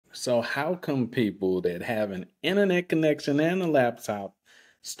So how come people that have an internet connection and a laptop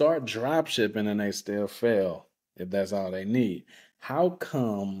start drop shipping and they still fail if that's all they need? How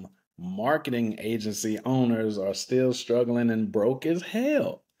come marketing agency owners are still struggling and broke as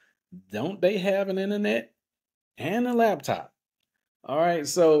hell? Don't they have an internet and a laptop? All right,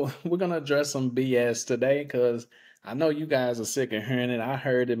 so we're gonna address some BS today because I know you guys are sick of hearing it. I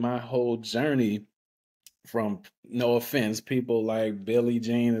heard it my whole journey from, no offense, people like Billy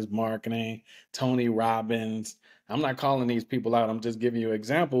Jean is marketing, Tony Robbins. I'm not calling these people out. I'm just giving you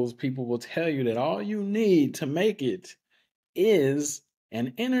examples. People will tell you that all you need to make it is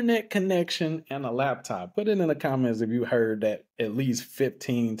an internet connection and a laptop. Put it in the comments if you heard that at least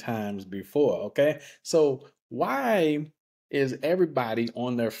 15 times before, okay? So, why is everybody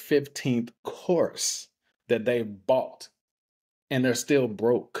on their 15th course that they bought and they're still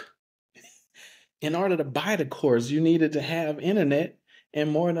broke? In order to buy the course, you needed to have internet, and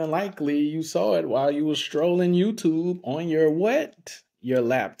more than likely, you saw it while you were strolling YouTube on your what? Your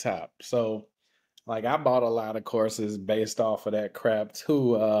laptop. So, like, I bought a lot of courses based off of that crap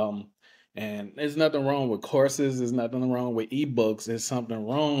too. And there's nothing wrong with courses. There's nothing wrong with ebooks. There's something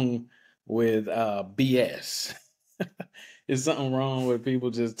wrong with BS. There's something wrong with people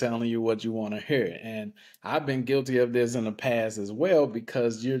just telling you what you want to hear. And I've been guilty of this in the past as well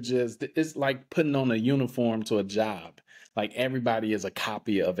because it's like putting on a uniform to a job. Like everybody is a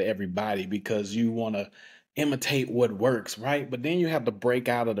copy of everybody because you want to imitate what works, right? But then you have to break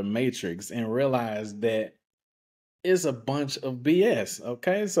out of the matrix and realize that it's a bunch of BS.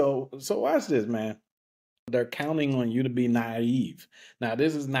 Okay. So watch this, man. They're counting on you to be naive. Now,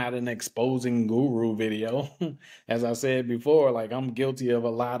 this is not an exposing guru video. As I said before, like I'm guilty of a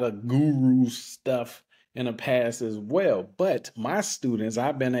lot of guru stuff in the past as well. But my students,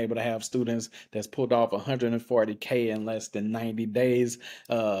 I've been able to have students that's pulled off 140K in less than 90 days,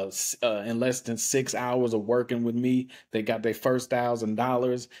 in less than 6 hours of working with me. They got their first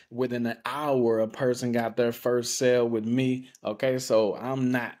 $1,000 within an hour. A person got their first sale with me. Okay, so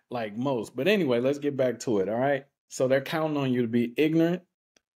I'm not like most. But anyway, let's get back to it. All right. So they're counting on you to be ignorant,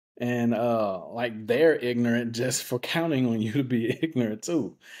 and like they're ignorant just for counting on you to be ignorant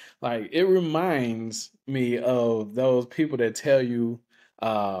too. Like it reminds me of those people that tell you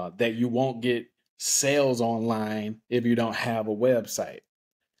that you won't get sales online if you don't have a website.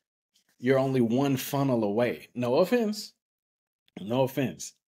 You're only one funnel away. No offense. No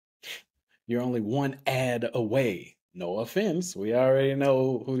offense. You're only one ad away. No offense. We already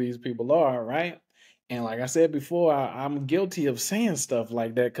know who these people are, right? And like I said before, I'm guilty of saying stuff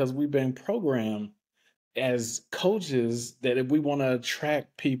like that because we've been programmed as coaches that if we want to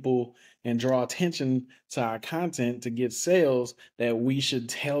attract people and draw attention to our content to get sales, that we should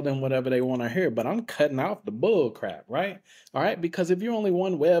tell them whatever they want to hear. But I'm cutting off the bull crap, right? All right. Because if you're only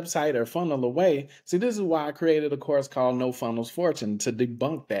one website or funnel away, see, this is why I created a course called No Funnels Fortune to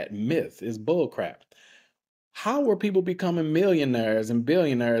debunk that myth. Is bull crap. How were people becoming millionaires and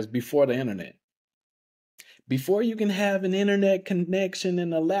billionaires before the internet? Before you can have an internet connection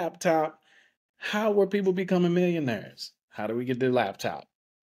and a laptop, how were people becoming millionaires? How do we get the laptop?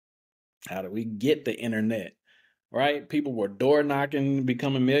 How do we get the internet? Right? People were door knocking,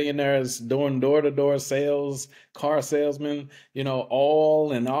 becoming millionaires, doing door to door sales, car salesmen,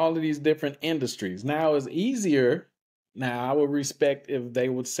 all of these different industries. Now it's easier. Now I would respect if they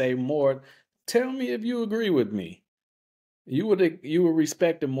would say more. Tell me if you agree with me. You would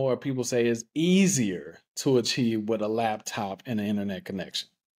respect it more if people say it's easier to achieve with a laptop and an internet connection.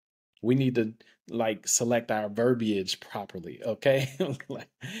 We need to like select our verbiage properly, okay? Like,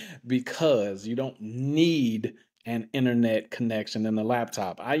 because you don't need an internet connection in the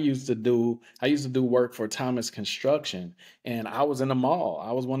laptop. I used to do work for Thomas Construction, and I was in the mall.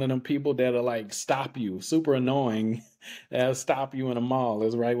 I was one of them people that'll like stop you, super annoying. That'll stop you in a mall.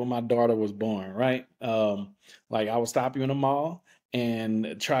 It's right when my daughter was born, right? Like I would stop you in a mall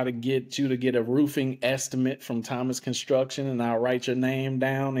and try to get you to get a roofing estimate from Thomas Construction, and I'll write your name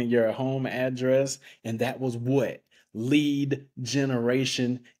down and your home address. And that was what? Lead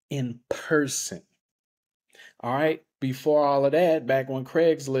generation in person. All right. Before all of that, back when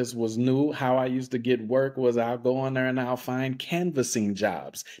Craigslist was new, how I used to get work was I'll go on there and I'll find canvassing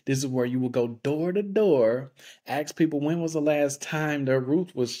jobs. This is where you will go door to door, ask people when was the last time their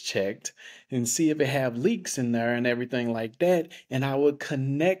roof was checked, and see if it have leaks in there and everything like that. And I would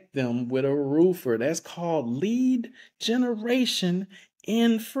connect them with a roofer. That's called lead generation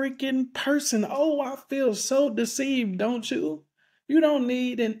in freaking person. Oh, I feel so deceived, don't you? You don't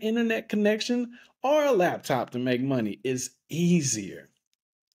need an internet connection or a laptop to make money. It's easier.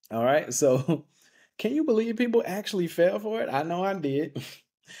 All right. So, can you believe people actually fell for it? I know I did.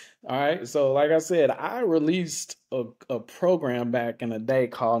 All right. So, like I said, I released a program back in the day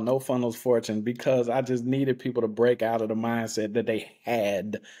called No Funnels Fortune because I just needed people to break out of the mindset that they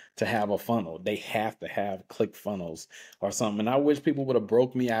had to have a funnel. They have to have click funnels or something. And I wish people would have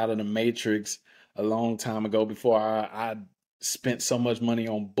broke me out of the matrix a long time ago before I spent so much money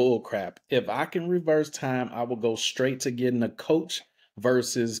on bull crap. If I can reverse time, I will go straight to getting a coach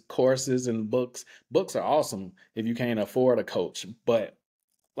versus courses and books. Books are awesome if you can't afford a coach, but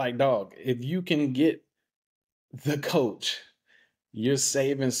like, dog, if you can get the coach, you're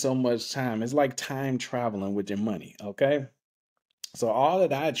saving so much time. It's like time traveling with your money, okay? So all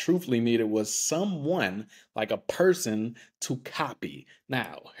that I truthfully needed was someone, like a person, to copy.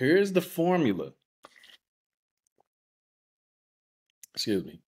 Now, here's the formula. Excuse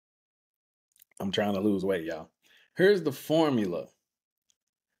me. I'm trying to lose weight, y'all. Here's the formula.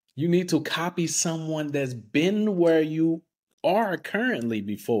 You need to copy someone that's been where you are currently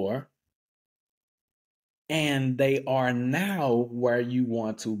before, and they are now where you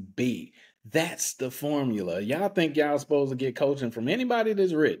want to be. That's the formula. Y'all think y'all supposed to get coaching from anybody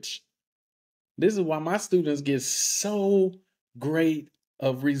that's rich. This is why my students get so great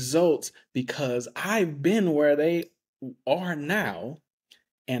of results, because I've been where they are now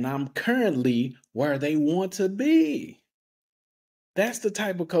and I'm currently where they want to be. That's the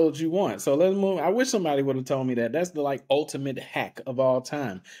type of coach you want. So let's move. I wish somebody would have told me that. That's the like ultimate hack of all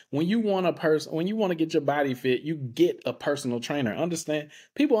time. When you want a person, when you want to get your body fit, you get a personal trainer. Understand?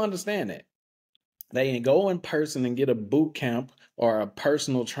 People understand that. They go in person and get a boot camp or a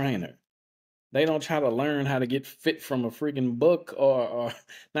personal trainer. They don't try to learn how to get fit from a freaking book or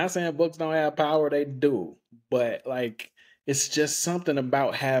not saying books don't have power, they do. But like it's just something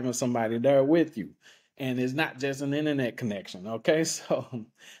about having somebody there with you. And it's not just an internet connection. Okay. So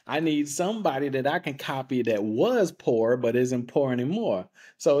I need somebody that I can copy that was poor but isn't poor anymore.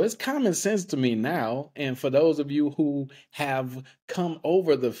 So it's common sense to me now. And for those of you who have come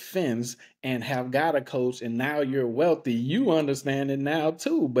over the fence and have got a coach and now you're wealthy, you understand it now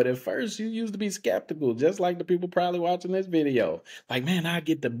too. But at first you used to be skeptical, just like the people probably watching this video. Like, man, I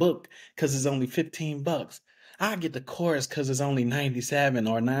get the book because it's only 15 bucks. I get the course because it's only 97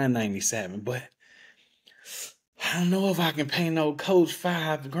 or 9.97. But I don't know if I can pay no coach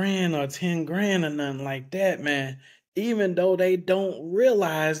 5 grand or 10 grand or nothing like that, man. Even though they don't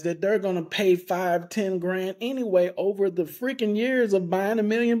realize that they're gonna pay 5, 10 grand anyway over the freaking years of buying a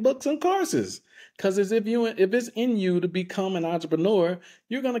million books and courses. Cause as if it's in you to become an entrepreneur,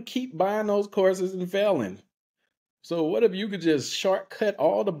 you're gonna keep buying those courses and failing. So what if you could just shortcut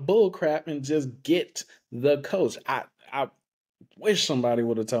all the bull crap and just get the coach? I wish somebody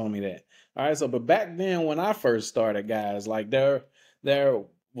would have told me that. All right, so but back then when I first started, guys, like there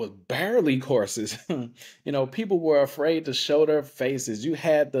was barely courses. People were afraid to show their faces. You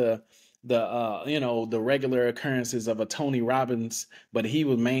had the regular occurrences of a Tony Robbins, but he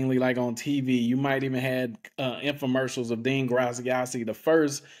was mainly like on TV. You might even had infomercials of Dean Graziosi. The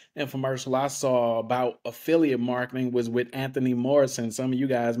first infomercial I saw about affiliate marketing was with Anthony Morrison. Some of you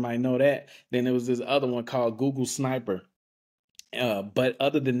guys might know that. Then there was this other one called Google Sniper. But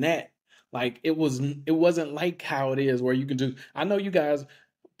other than that, like it wasn't like how it is where you can do. I know you guys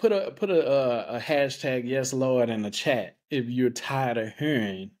put a hashtag yes Lord in the chat if you're tired of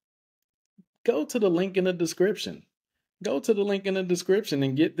hearing. Go to the link in the description. Go to the link in the description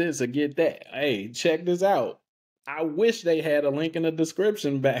and get this or get that. Hey, check this out. I wish they had a link in the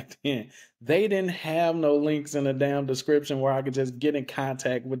description back then. They didn't have no links in the damn description where I could just get in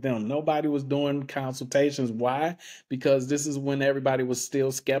contact with them. Nobody was doing consultations. Why? Because this is when everybody was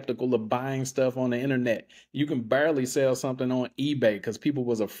still skeptical of buying stuff on the internet. You can barely sell something on eBay because people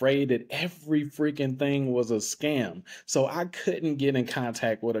was afraid that every freaking thing was a scam. So I couldn't get in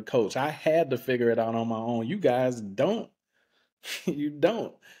contact with a coach. I had to figure it out on my own. You guys don't. You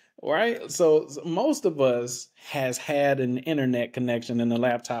don't, right? So most of us has had an internet connection in the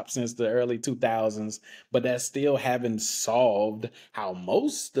laptop since the early 2000s, but that still haven't solved how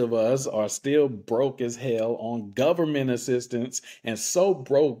most of us are still broke as hell on government assistance and so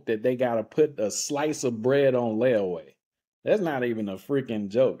broke that they got to put a slice of bread on layaway. That's not even a freaking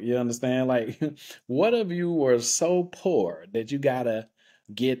joke. You understand? Like, what if you were so poor that you got to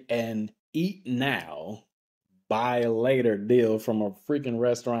get an eat now buy later deal from a freaking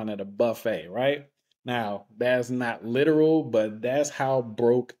restaurant at a buffet, right? Now, that's not literal, but that's how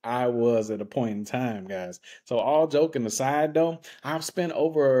broke I was at a point in time, guys. So, all joking aside, though, I've spent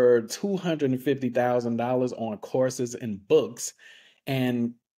over $250,000 on courses and books,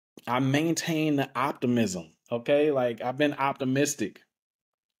 and I maintain the optimism. Okay, like I've been optimistic,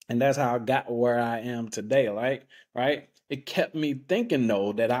 and that's how I got where I am today. Right? it kept me thinking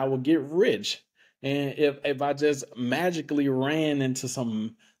though that I would get rich. And if I just magically ran into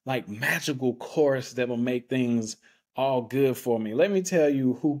some like magical course that will make things all good for me. Let me tell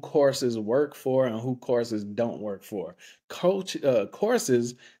you who courses work for and who courses don't work for.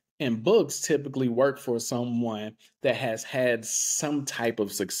 Courses and books typically work for someone that has had some type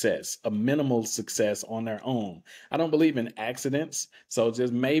of success, a minimal success on their own. I don't believe in accidents. So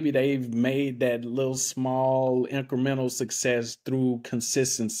just maybe they've made that little small incremental success through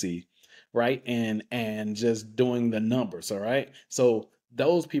consistency, right? And just doing the numbers, all right? So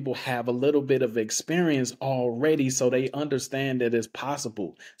those people have a little bit of experience already, so they understand that it's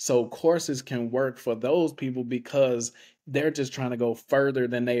possible. So courses can work for those people because they're just trying to go further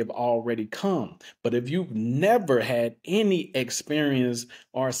than they've already come. But if you've never had any experience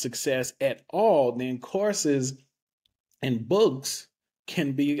or success at all, then courses and books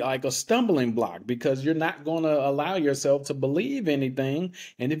can be like a stumbling block because you're not going to allow yourself to believe anything.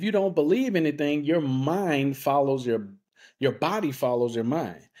 And if you don't believe anything, your mind follows your body follows your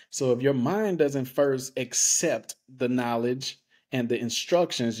mind. So if your mind doesn't first accept the knowledge and the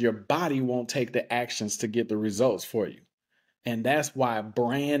instructions, your body won't take the actions to get the results for you. And that's why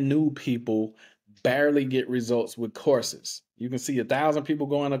brand new people barely get results with courses. You can see 1,000 people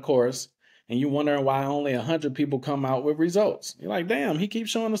go in a course and you're wondering why only 100 people come out with results. You're like, damn, he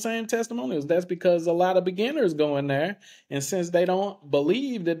keeps showing the same testimonials. That's because a lot of beginners go in there. And since they don't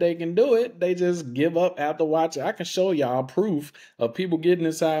believe that they can do it, they just give up after watching. I can show y'all proof of people getting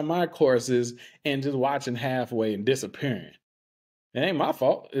inside my courses and just watching halfway and disappearing. It ain't my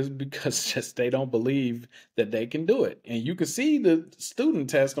fault. It's because just they don't believe that they can do it. And you can see the student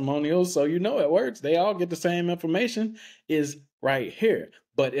testimonials, so you know it works. They all get the same information is right here.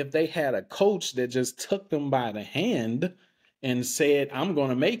 But if they had a coach that just took them by the hand and said, I'm going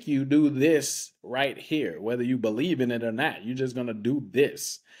to make you do this right here, whether you believe in it or not, you're just going to do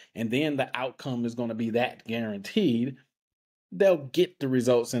this. And then the outcome is going to be that guaranteed. They'll get the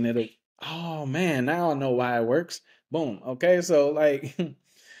results and it'll, oh man, now I know why it works. Boom. Okay. So like,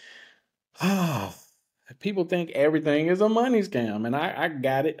 oh, people think everything is a money scam, and I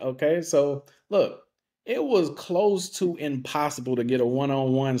got it. Okay. So look, it was close to impossible to get a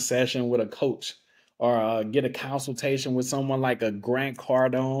one-on-one session with a coach or get a consultation with someone like a Grant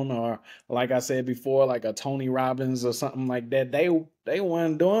Cardone or like I said before, like a Tony Robbins or something like that. They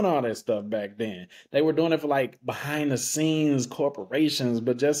weren't doing all that stuff back then. They were doing it for like behind the scenes corporations,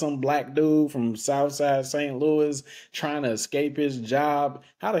 but just some black dude from Southside St. Louis trying to escape his job.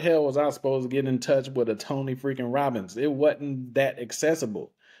 How the hell was I supposed to get in touch with a Tony freaking Robbins? It wasn't that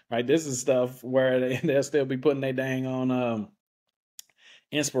accessible, right? This is stuff where they'll still be putting their dang on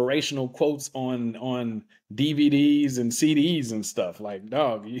inspirational quotes on DVDs and CDs and stuff. Like,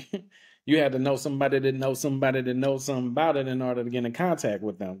 dog, you had to know somebody that knows somebody that knows something about it in order to get in contact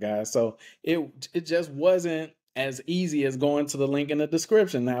with them, guys. So it just wasn't as easy as going to the link in the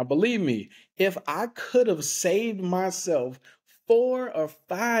description. Now, believe me, if I could have saved myself 4 or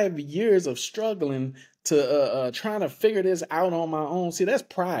 5 years of struggling to trying to figure this out on my own. See, that's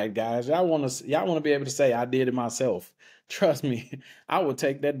pride, guys. Y'all want to be able to say I did it myself. Trust me, I would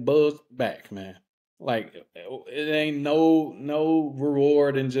take that buzz back, man. Like it ain't no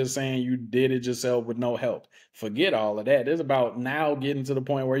reward in just saying you did it yourself with no help. Forget all of that. It's about now getting to the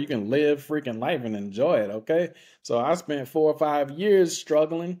point where you can live freaking life and enjoy it, okay? So I spent 4 or 5 years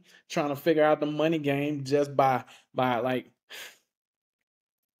struggling, trying to figure out the money game just by like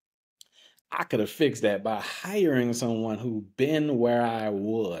I could have fixed that by hiring someone who been where I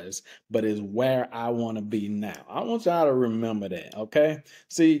was, but is where I want to be now. I want y'all to remember that, okay?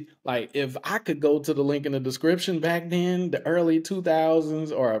 See, like if I could go to the link in the description back then, the early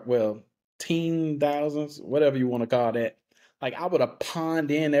 2000s or well, teen thousands, whatever you want to call that, like I would have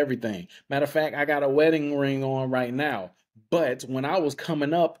pawned in everything. Matter of fact, I got a wedding ring on right now. But when I was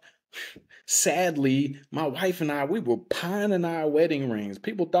coming up, sadly, my wife and I, we were pining our wedding rings.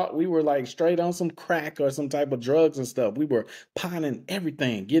 People thought we were like straight on some crack or some type of drugs and stuff. We were pining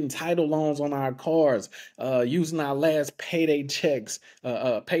everything, getting title loans on our cars, using our last payday checks,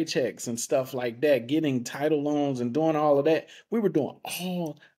 paychecks and stuff like that, getting title loans and doing all of that. We were doing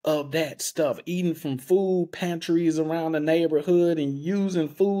all of that stuff, eating from food pantries around the neighborhood and using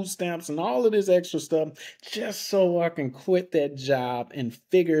food stamps and all of this extra stuff just so I can quit that job and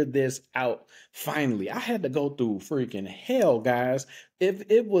figure this out. Finally, I had to go through freaking hell, guys. If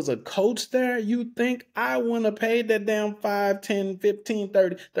it was a coach there, you think I want to pay that damn 5, 10, 15,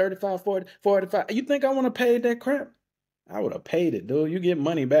 30, 35, 40, 45. You think I want to pay that crap? I would have paid it, dude. You get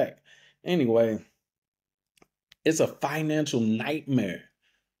money back. Anyway, it's a financial nightmare.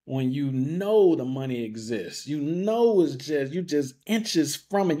 when you know the money exists. You know it's just you just inches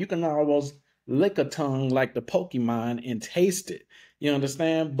from it. You can almost lick a tongue like the Pokemon and taste it. You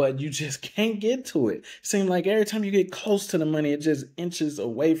understand? But you just can't get to it. Seems like every time you get close to the money, it just inches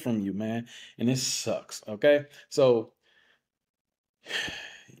away from you, man. And it sucks. Okay. So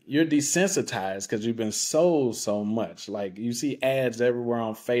you're desensitized because you've been sold so much. Like you see ads everywhere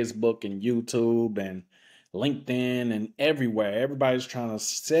on Facebook and YouTube and LinkedIn and everywhere. Everybody's trying to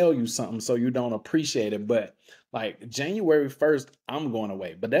sell you something so you don't appreciate it. But like January 1st, I'm going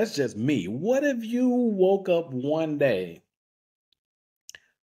away. But that's just me. What if you woke up one day?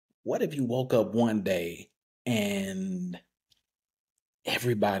 What if you woke up one day and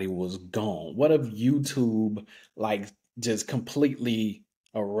everybody was gone? What if YouTube like just completely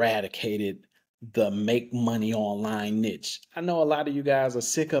eradicated the make money online niche? I know a lot of you guys are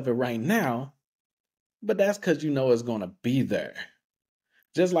sick of it right now, but that's because you know it's going to be there.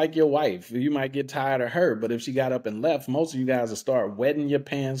 Just like your wife, you might get tired of her, but if she got up and left, most of you guys will start wetting your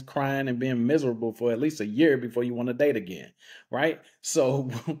pants, crying, and being miserable for at least a year before you want to date again, right?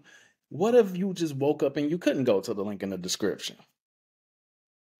 So, what if you just woke up and you couldn't go to the link in the description?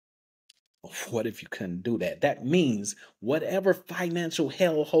 What if you couldn't do that? That means whatever financial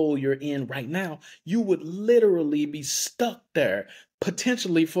hellhole you're in right now, you would literally be stuck there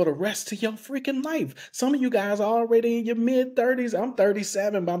potentially for the rest of your freaking life. Some of you guys are already in your mid 30s. I'm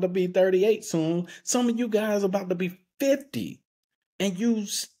 37, about to be 38 soon. Some of you guys are about to be 50. And you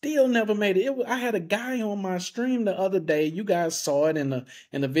still never made it. I had a guy on my stream the other day. You guys saw it in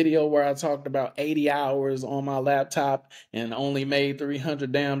the video where I talked about 80 hours on my laptop and only made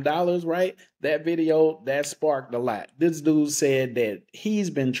 $300 damn dollars, right? That video that sparked a lot. This dude said that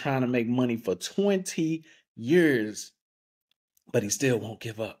he's been trying to make money for 20 years, but he still won't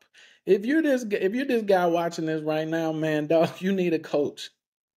give up. If you're this guy watching this right now, man, dog, you need a coach.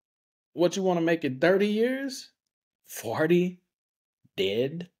 What, you want to make it 30 years? 40?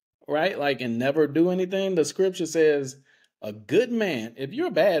 Dead, right? Like, and never do anything. The scripture says a good man, if you're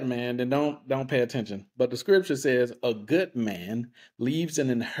a bad man, then don't pay attention. But the scripture says a good man leaves an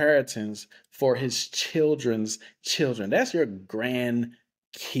inheritance for his children's children. That's your grandkids.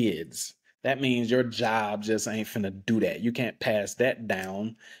 That means your job just ain't finna do that. You can't pass that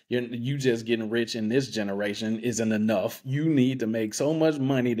down. You just getting rich in this generation isn't enough. You need to make so much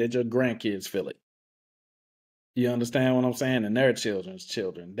money that your grandkids feel it. You understand what I'm saying? And their children's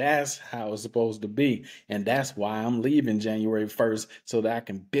children. That's how it's supposed to be. And that's why I'm leaving January 1st so that I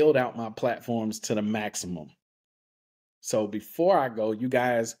can build out my platforms to the maximum. So before I go, you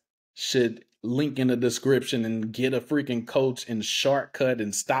guys should link in the description and get a freaking coach and shortcut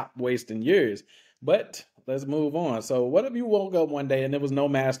and stop wasting years. But let's move on. So what if you woke up one day and there was no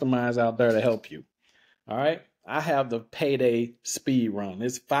masterminds out there to help you? All right. I have the payday speed run.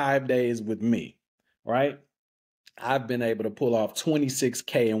 It's 5 days with me, right? I've been able to pull off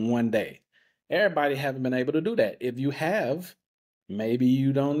 26K in one day. Everybody haven't been able to do that. If you have, maybe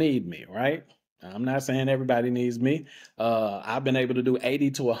you don't need me, right? I'm not saying everybody needs me. I've been able to do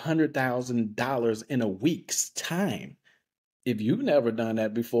 $80,000 to $100,000 in a week's time. If you've never done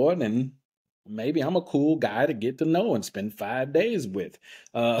that before, then maybe I'm a cool guy to get to know and spend 5 days with.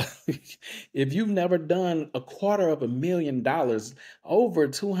 If you've never done $250,000, over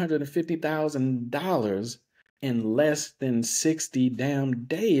 $250,000 in less than 60 damn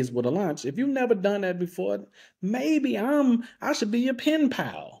days with a launch. If you've never done that before, maybe I should be your pen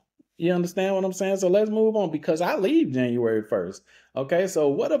pal. You understand what I'm saying? So let's move on because I leave January 1st. Okay, so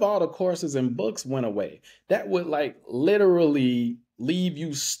what if all the courses and books went away? That would like literally leave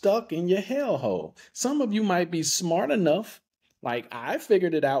you stuck in your hellhole. Some of you might be smart enough. Like I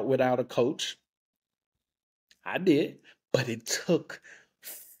figured it out without a coach. I did, but it took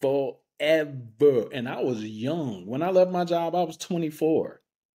forever. And I was young. When I left my job, I was 24.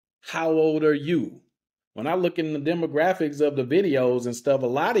 How old are you? When I look in the demographics of the videos and stuff, a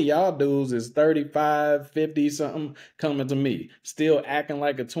lot of y'all dudes is 35, 50 something coming to me, still acting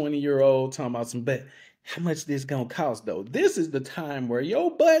like a 20-year-old, talking about some, but how much this gonna cost though? This is the time where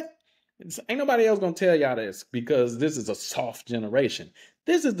your butt, ain't nobody else gonna tell y'all this because this is a soft generation.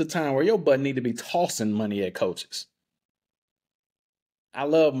 This is the time where your butt need to be tossing money at coaches. I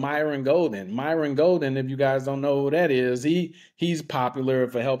love Myron Golden. Myron Golden, if you guys don't know who that is, he's popular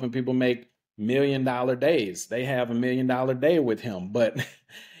for helping people make $1 million days. They have $1 million day with him, but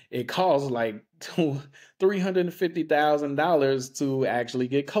it costs like $350,000 to actually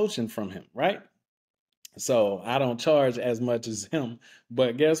get coaching from him, right? So I don't charge as much as him,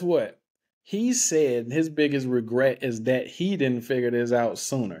 but guess what? He said his biggest regret is that he didn't figure this out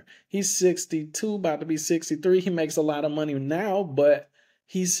sooner. He's 62, about to be 63. He makes a lot of money now, but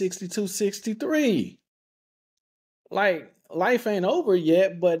he's 62, 63. Like, life ain't over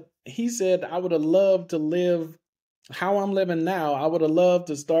yet, but he said, I would have loved to live how I'm living now. I would have loved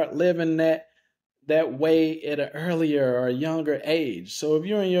to start living that way at an earlier or younger age. So if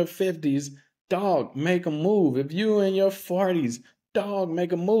you're in your 50s, dog, make a move. If you're in your 40s, dog,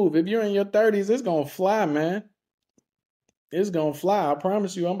 make a move. If you're in your 30s, it's gonna fly, man. It's gonna fly. I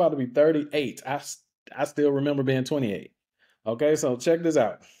promise you, I'm about to be 38. I still remember being 28. Okay, so check this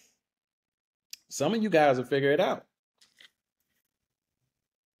out. Some of you guys will figure it out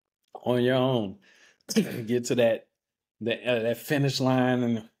on your own. Get to that finish line,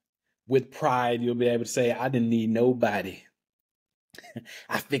 and with pride, you'll be able to say, I didn't need nobody.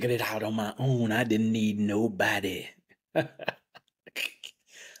 I figured it out on my own. I didn't need nobody.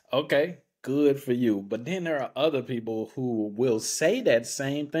 Okay, good for you. But then there are other people who will say that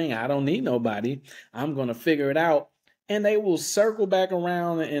same thing. I don't need nobody. I'm going to figure it out. And they will circle back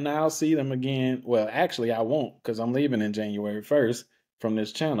around and I'll see them again. Well, actually, I won't, because I'm leaving in January 1st from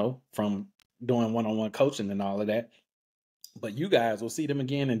this channel, from doing one-on-one coaching and all of that. But you guys will see them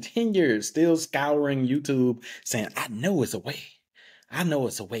again in 10 years, still scouring YouTube, saying, I know it's a way. I know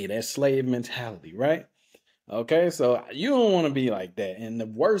it's a way. That slave mentality, right? Okay, so you don't want to be like that. And the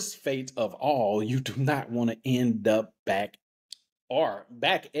worst fate of all, you do not want to end up back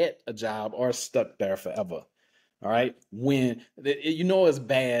at a job or stuck there forever. All right. When it's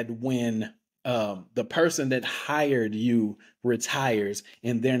bad when the person that hired you retires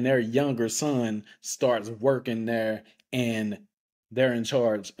and then their younger son starts working there and they're in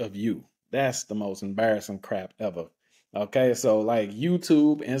charge of you. That's the most embarrassing crap ever. Okay, so like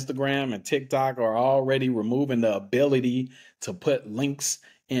YouTube, Instagram, and TikTok are already removing the ability to put links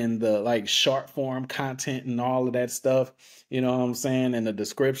in the like short form content and all of that stuff, you know what I'm saying, in the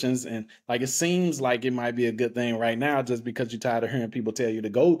descriptions. And like it seems like it might be a good thing right now just because you're tired of hearing people tell you to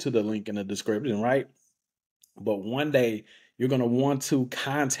go to the link in the description, right? But one day you're going to want to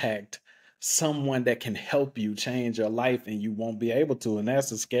contact someone that can help you change your life and you won't be able to. And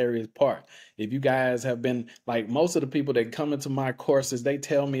that's the scariest part. If you guys have been like most of the people that come into my courses, they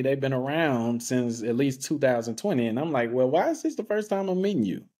tell me they've been around since at least 2020. And I'm like, well, why is this the first time I'm meeting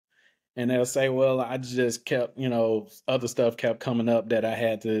you? And they'll say, well, I just kept, other stuff kept coming up that I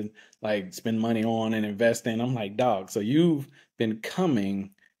had to like spend money on and invest in. I'm like, dog, so you've been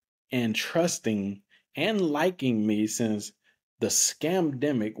coming and trusting and liking me since the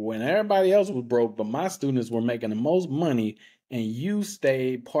scamdemic, when everybody else was broke, but my students were making the most money, and you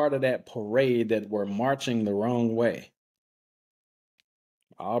stayed part of that parade that were marching the wrong way.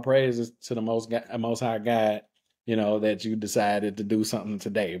 All praises to the most high God, that you decided to do something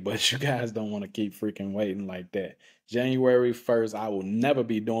today, but you guys don't want to keep freaking waiting like that. January 1st, I will never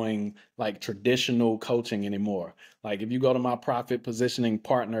be doing like traditional coaching anymore. Like if you go to my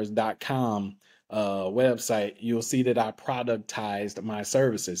profitpositioningpartners.com website, you'll see that I productized my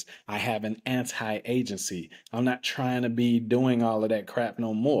services. I have an anti-agency. I'm not trying to be doing all of that crap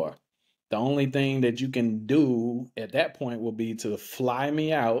no more. The only thing that you can do at that point will be to fly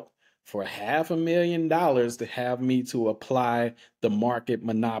me out for $500,000 to have me to apply the market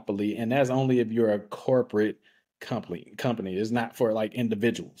monopoly. And that's only if you're a corporate company. It's not for like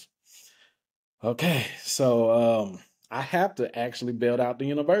individuals. Okay, so I have to actually build out the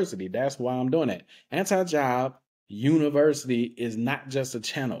university. That's why I'm doing it. Anti-Job University is not just a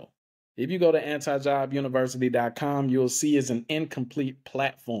channel. If you go to antijobuniversity.com, you'll see it's an incomplete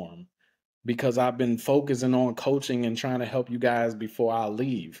platform because I've been focusing on coaching and trying to help you guys before I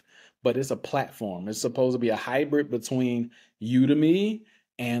leave. But it's a platform. It's supposed to be a hybrid between Udemy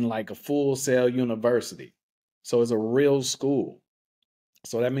and like a Full Sail university. So it's a real school.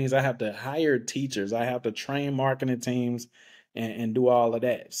 So that means I have to hire teachers. I have to train marketing teams and do all of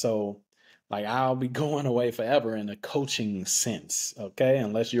that. So like I'll be going away forever in a coaching sense, okay?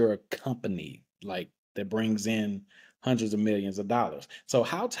 Unless you're a company like that brings in hundreds of millions of dollars. So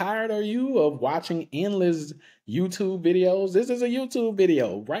how tired are you of watching endless YouTube videos? This is a YouTube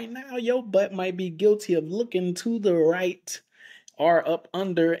video. Right now, your butt might be guilty of looking to the right or up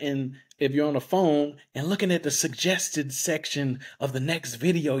under, and if you're on a phone and looking at the suggested section of the next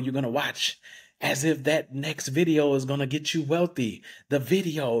video you're going to watch, as if that next video is going to get you wealthy. The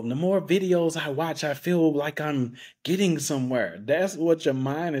more videos I watch, I feel like I'm getting somewhere. That's what your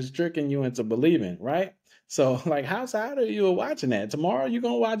mind is tricking you into believing, right? So like, how tired are you of watching that? Tomorrow you're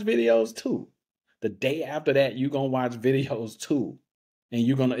going to watch videos too. The day after that, you're going to watch videos too. And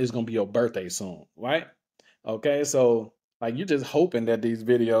it's going to be your birthday soon, right? Okay, so like you're just hoping that these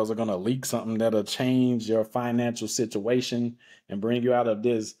videos are going to leak something that'll change your financial situation and bring you out of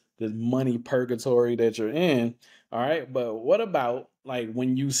this money purgatory that you're in. All right. But what about like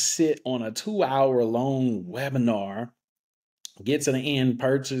when you sit on a 2 hour long webinar, get to the end,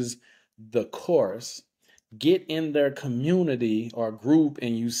 purchase the course, get in their community or group,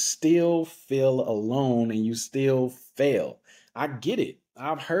 and you still feel alone and you still fail? I get it.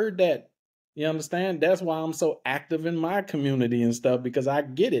 I've heard that. You understand? That's why I'm so active in my community and stuff, because I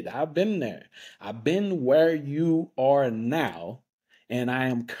get it. I've been there. I've been where you are now, and I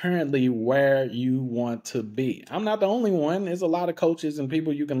am currently where you want to be. I'm not the only one. There's a lot of coaches and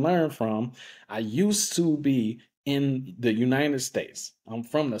people you can learn from. I used to be in the United States. I'm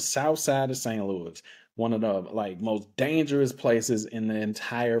from the south side of St. Louis, one of the like most dangerous places in the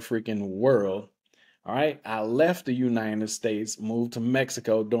entire freaking world. All right. I left the United States, moved to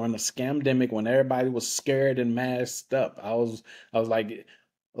Mexico during the scamdemic when everybody was scared and masked up. I was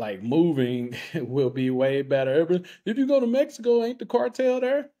like moving will be way better. If you go to Mexico, ain't the cartel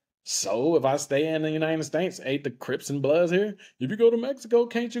there? So if I stay in the United States, ain't the Crips and Bloods here? If you go to Mexico,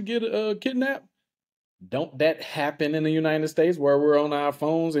 can't you get kidnapped? Don't that happen in the United States where we're on our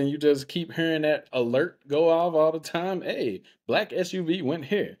phones and you just keep hearing that alert go off all the time? Hey, black SUV went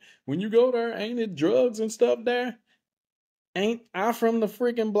here. When you go there, ain't it drugs and stuff there? Ain't I from the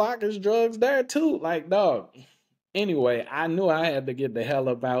freaking block? Is drugs there too? Like, dog. Anyway, I knew I had to get the hell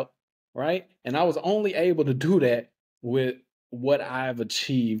up out, right? And I was only able to do that with what I've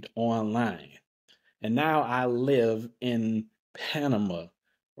achieved online. And now I live in Panama,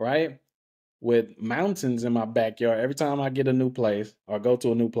 right? With mountains in my backyard. Every time I get a new place or go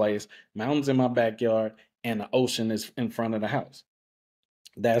to a new place, mountains in my backyard and the ocean is in front of the house.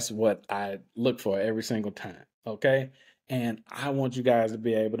 That's what I look for every single time. Okay. And I want you guys to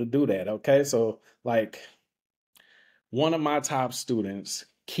be able to do that. Okay. So, like, one of my top students,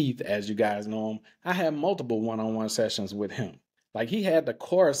 Keith, as you guys know him, I had multiple one on one sessions with him. Like, he had the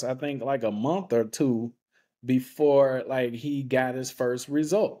course, I think, like a month or two before like he got his first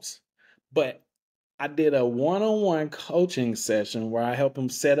results. But I did a one-on-one coaching session where I helped him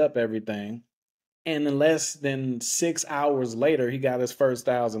set up everything. And in less than 6 hours later, he got his first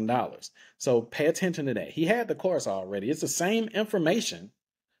 $1,000. So pay attention to that. He had the course already. It's the same information,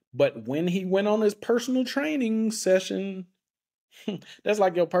 but when he went on his personal training session, that's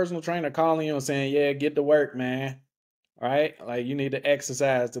like your personal trainer calling you and saying, "Yeah, get to work, man. All right? Like, you need to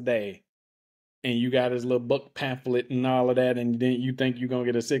exercise today." And you got his little book pamphlet and all of that, and then you think you're gonna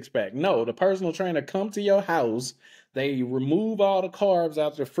get a six pack. No, the personal trainer come to your house, they remove all the carbs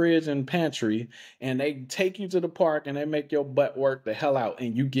out your fridge and pantry, and they take you to the park and they make your butt work the hell out,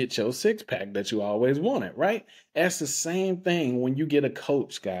 and you get your six pack that you always wanted, right? That's the same thing when you get a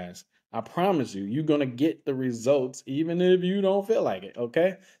coach, guys. I promise you, you're gonna get the results even if you don't feel like it.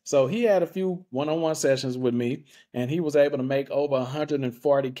 Okay. So he had a few one-on-one sessions with me, and he was able to make over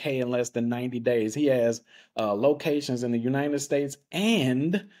 140K in less than 90 days. He has locations in the United States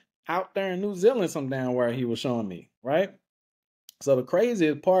and out there in New Zealand, some down where he was showing me, right? So the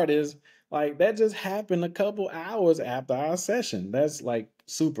craziest part is like that just happened a couple hours after our session. That's like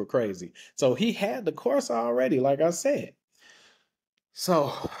super crazy. So he had the course already, like I said.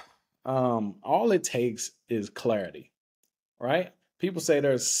 So all it takes is clarity, right? People say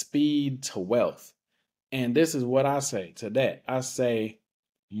there's speed to wealth. And this is what I say to that. I say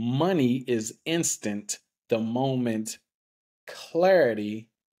money is instant the moment clarity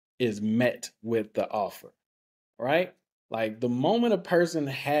is met with the offer, right? Like the moment a person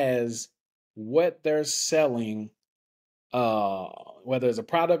has what they're selling, whether it's a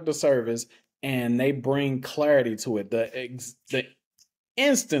product or service, and they bring clarity to it, the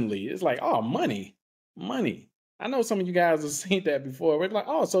instantly it's like, oh, money. I know some of you guys have seen that before. We're like,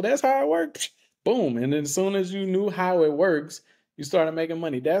 oh, so that's how it works. Boom. And then as soon as you knew how it works, you started making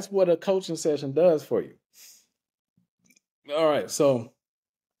money. That's what a coaching session does for you. All right. So,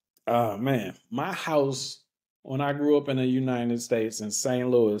 man, my house, when I grew up in the United States in St.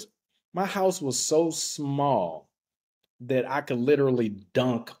 Louis, my house was so small that I could literally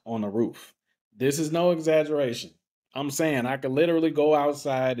dunk on the roof. This is no exaggeration. I'm saying I could literally go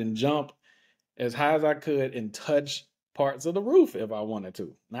outside and jump as high as I could and touch parts of the roof if I wanted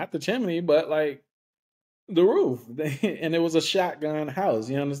to. Not the chimney, but like the roof. And it was a shotgun house,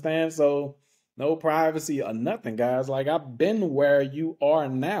 you understand? So no privacy or nothing, guys. Like I've been where you are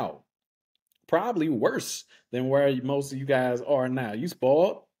now. Probably worse than where most of you guys are now. You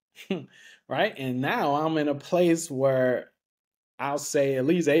spoiled, right? And now I'm in a place where I'll say at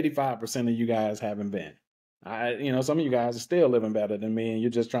least 85% of you guys haven't been. Some of you guys are still living better than me and you're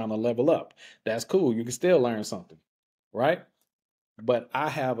just trying to level up. That's cool. You can still learn something, right? But I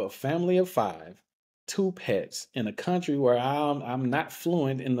have a family of 5, 2 pets in a country where I'm not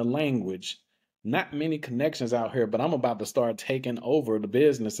fluent in the language, Not many connections out here, but I'm about to start taking over the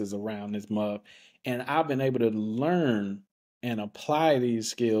businesses around this mug. And I've been able to learn and apply these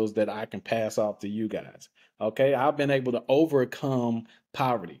skills that I can pass off to you guys. Okay. I've been able to overcome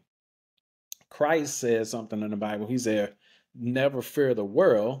poverty. Christ said something in the Bible. He said, never fear the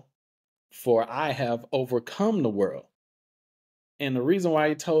world, for I have overcome the world. And the reason why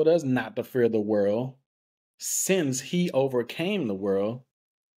he told us not to fear the world, since he overcame the world,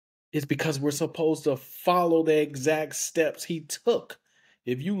 is because we're supposed to follow the exact steps he took.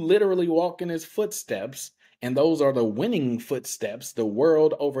 If you literally walk in his footsteps, and those are the winning footsteps, the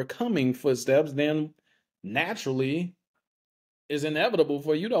world overcoming footsteps, then naturally it's inevitable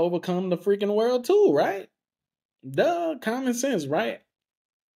for you to overcome the freaking world too, right? Duh, common sense, right?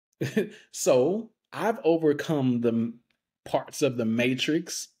 So I've overcome the parts of the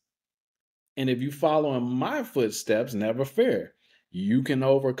matrix. And if you follow in my footsteps, never fear. You can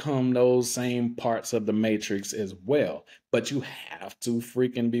overcome those same parts of the matrix as well. But you have to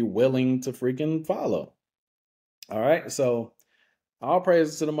freaking be willing to freaking follow. All right. So all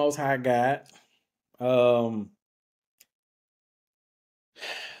praises to the Most High God.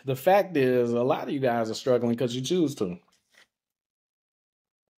 The fact is, a lot of you guys are struggling because you choose to.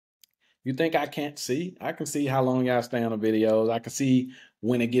 You think I can't see? I can see how long y'all stay on the videos. I can see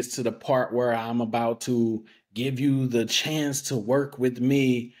when it gets to the part where I'm about to give you the chance to work with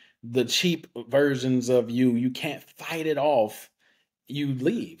me, the cheap versions of you. You can't fight it off. You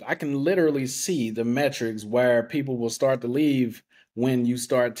leave. I can literally see the metrics where people will start to leave when you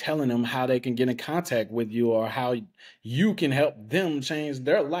start telling them how they can get in contact with you or how you can help them change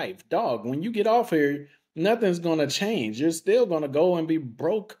their life. Dog, when you get off here, nothing's going to change. You're still going to go and be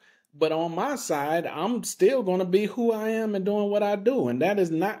broke. But on my side, I'm still going to be who I am and doing what I do. And that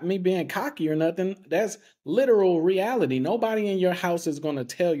is not me being cocky or nothing. That's literal reality. Nobody in your house is going to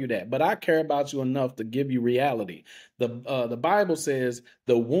tell you that. But I care about you enough to give you reality. The Bible says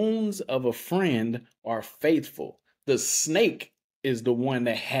the wounds of a friend are faithful. The snake is the one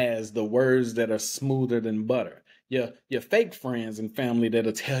that has the words that are smoother than butter. Your fake friends and family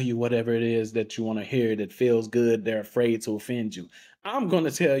that'll tell you whatever it is that you want to hear that feels good, they're afraid to offend you. I'm going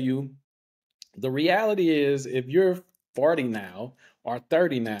to tell you the reality is if you're 40 now or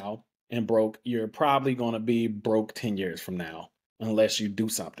 30 now and broke, you're probably going to be broke 10 years from now unless you do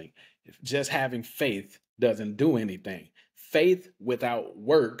something. Just having faith doesn't do anything. Faith without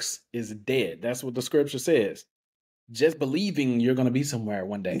works is dead. That's what the scripture says. Just believing you're going to be somewhere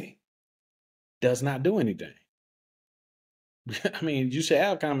one day does not do anything. I mean, you should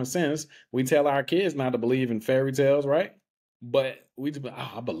have common sense. We tell our kids not to believe in fairy tales, right? But we just,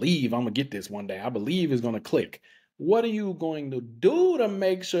 I believe I'm going to get this one day. I believe it's going to click. What are you going to do to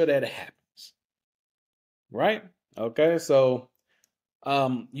make sure that it happens? Right? Okay. So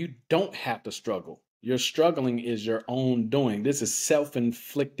you don't have to struggle. Your struggling is your own doing. This is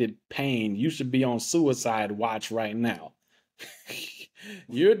self-inflicted pain. You should be on suicide watch right now.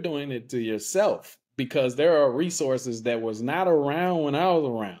 You're doing it to yourself because there are resources that was not around when I was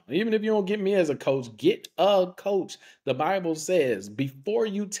around. Even if you don't get me as a coach, get a coach. The Bible says, before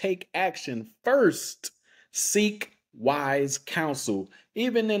you take action, first seek wise counsel.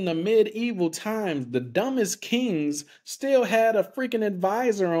 Even in the medieval times, the dumbest kings still had a freaking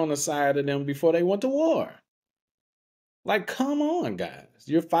advisor on the side of them before they went to war. Like, come on, guys.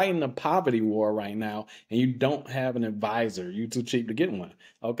 You're fighting a poverty war right now, and you don't have an advisor. You're too cheap to get one.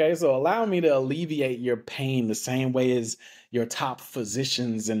 Okay, so allow me to alleviate your pain the same way as your top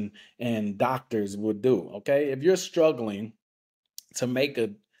physicians and doctors would do. Okay, if you're struggling to make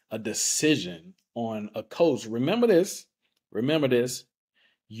a decision on a coach, remember this. Remember this.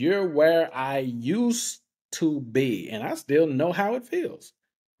 You're where I used to be, and I still know how it feels.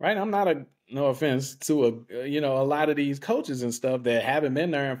 Right? I'm not no offense to a lot of these coaches and stuff that haven't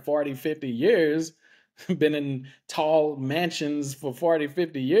been there in 40, 50 years, been in tall mansions for 40,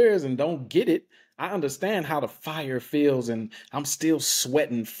 50 years and don't get it. I understand how the fire feels and I'm still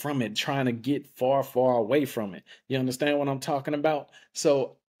sweating from it, trying to get far, far away from it. You understand what I'm talking about?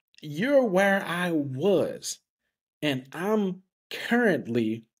 So you're where I was, and I'm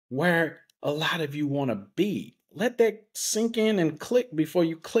currently where a lot of you want to be. Let that sink in and click before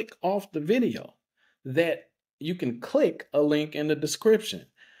you click off the video. That you can click a link in the description.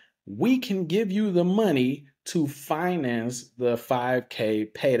 We can give you the money to finance the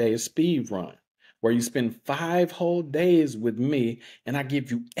 5K payday speed run, where you spend 5 whole days with me and I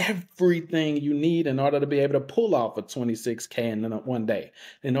give you everything you need in order to be able to pull off a 26K in one day,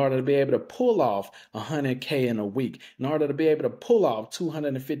 in order to be able to pull off 100K in a week, in order to be able to pull off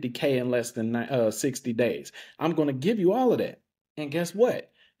 250K in less than 60 days. I'm going to give you all of that. And guess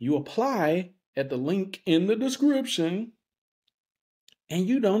what? You apply at the link in the description, and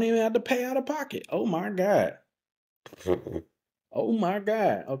you don't even have to pay out of pocket. Oh my God. Oh my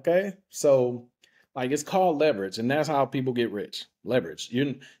God. Okay. So, like, it's called leverage, and that's how people get rich. Leverage.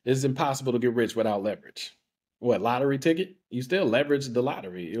 It's impossible to get rich without leverage. What, lottery ticket? You still leverage the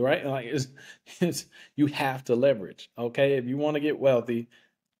lottery, right? Like, it's you have to leverage. Okay. If you want to get wealthy,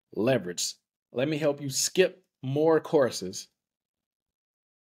 leverage. Let me help you skip more courses,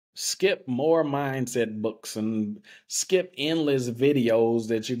 skip more mindset books, and skip endless videos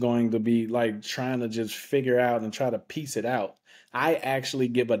that you're going to be like trying to just figure out and try to piece it out. I actually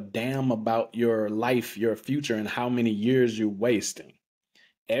give a damn about your life, your future, and how many years you're wasting.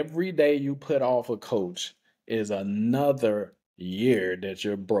 Every day you put off a coach is another year that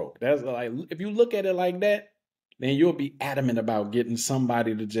you're broke. That's like, if you look at it like that, then you'll be adamant about getting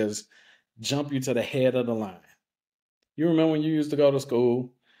somebody to just jump you to the head of the line. You remember when you used to go to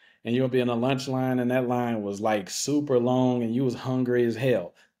school and you'll be in a lunch line and that line was like super long and you was hungry as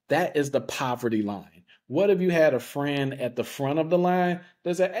hell. That is the poverty line. What if you had a friend at the front of the line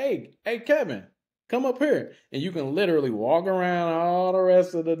that said, hey, Kevin, come up here. And you can literally walk around all the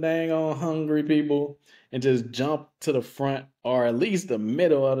rest of the dang on hungry people and just jump to the front or at least the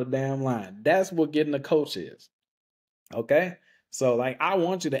middle of the damn line. That's what getting a coach is. Okay. So, like, I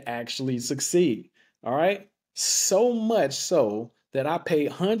want you to actually succeed. All right. So much so that I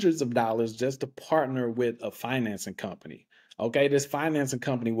paid hundreds of dollars just to partner with a financing company. Okay. This financing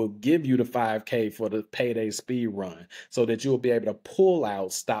company will give you the 5K for the payday speed run so that you'll be able to pull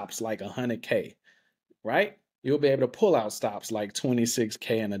out stops like 100K, right? You'll be able to pull out stops like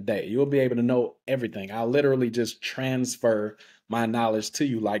 26K in a day. You'll be able to know everything. I'll literally just transfer my knowledge to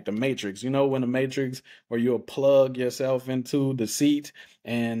you like the Matrix. You know, when the Matrix, where you'll plug yourself into the seat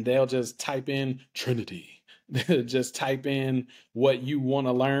and they'll just type in Trinity. Just type in what you want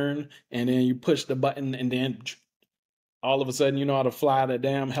to learn, and then you push the button, and then all of a sudden you know how to fly the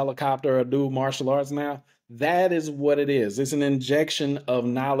damn helicopter or do martial arts now. That is what it is. It's an injection of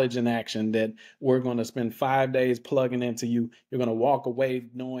knowledge and action that we're going to spend 5 days plugging into you. You're going to walk away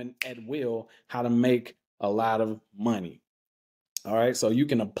knowing at will how to make a lot of money. All right, so you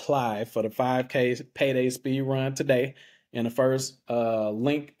can apply for the 5K payday speed run today in the first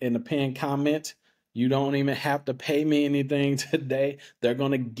link in the pinned comment. You don't even have to pay me anything today. They're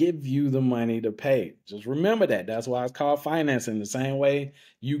going to give you the money to pay. Just remember that. That's why it's called financing. The same way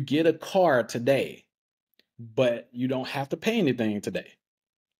you get a car today, but you don't have to pay anything today.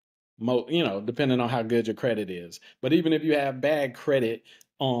 Depending on how good your credit is. But even if you have bad credit,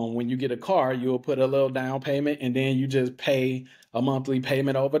 when you get a car, you'll put a little down payment and then you just pay a monthly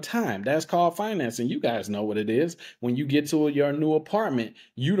payment over time. That's called financing. You guys know what it is. When you get to your new apartment,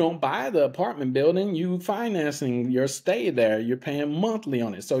 you don't buy the apartment building, you financing your stay there. You're paying monthly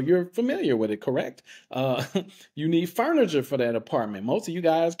on it. So you're familiar with it, correct? You need furniture for that apartment. Most of you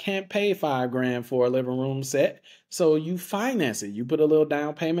guys can't pay $5 grand for a living room set. So you finance it. You put a little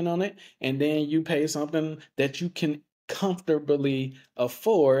down payment on it, and then you pay something that you can comfortably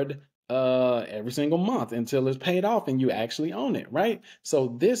afford every single month until it's paid off and you actually own it, right?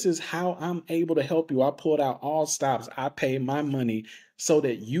 So this is how I'm able to help you. I pulled out all stops. I pay my money so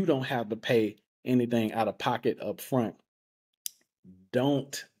that you don't have to pay anything out of pocket up front.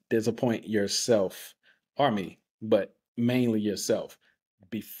 Don't disappoint yourself or me, but mainly yourself.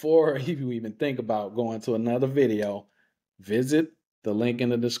 Before you even think about going to another video, visit the link in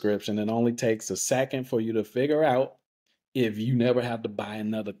the description. It only takes a second for you to figure out if you never have to buy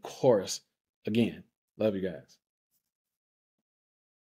another course again. Love you guys.